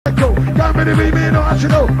Can't really be me, no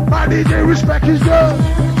optional. My DJ respect is due.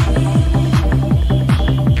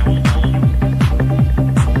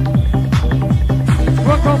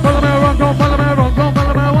 Run, come, follow me, run, come, follow me, run, come,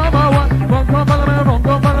 follow me, one by one. Run, come, follow me, run,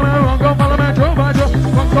 come, follow me, run, come, follow me, two by two.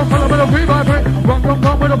 Run, come, follow me, three by three. Run,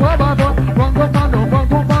 come, with a four by four. Run, come, follow, run,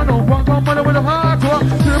 come, follow, run, come, follow with a hardcore.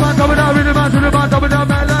 To the man, top of that rhythm, to the man, top of that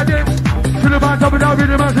melody. To the man, top of that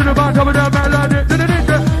rhythm, to the man, top of that melody. To the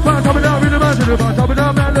man, top of that rhythm, to the man, top of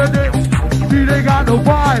that melody. See, they got no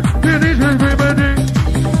vibe, he needs his remedy.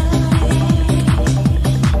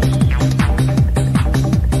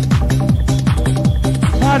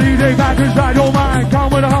 My DJ back inside your mind,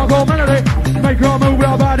 come with a hardcore melody. Make her move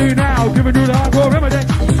that body now, giving you the hardcore remedy.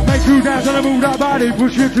 Make you dance and move that body,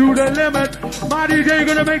 push you to the limit. My DJ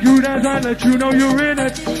gonna make you dance and let you know you're in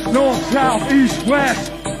it. North, south, east,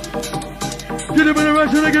 west. Get up in the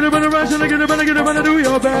rush and get up in the rush and get up and do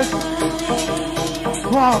your best.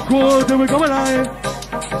 Hardcore, then we're going live.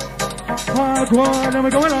 Hardcore, then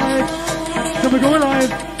we're going live. Then we're going live.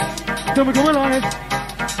 Then we're going live.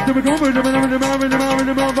 Then we're going with the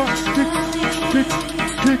kick, kick,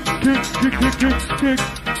 kick, kick, kick, kick, kick.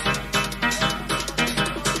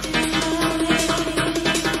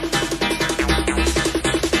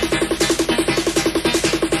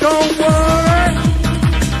 Don't worry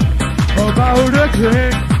about a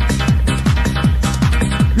thing.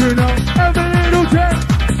 You know, every little thing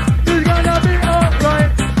is gonna be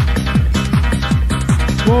alright.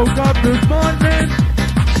 Woke up this morning,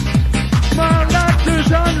 smiled at the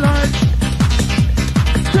sunlight.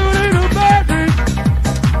 Two little babies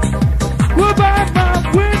were by my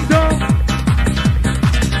window,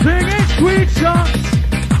 singing sweet songs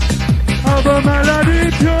of a melody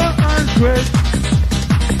pure and sweet.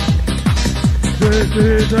 This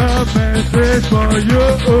is a message for you.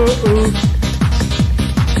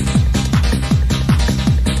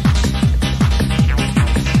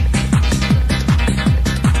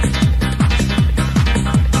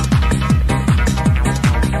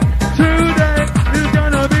 Today is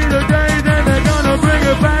gonna be the day that they're gonna bring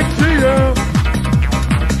it back to you.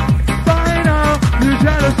 By now, you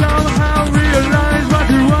gotta somehow realize what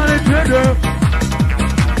you wanted to do.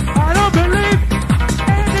 I don't believe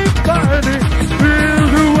anybody feels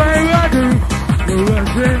the way I do. We're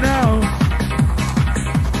rushing now.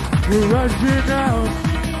 We're rushing now.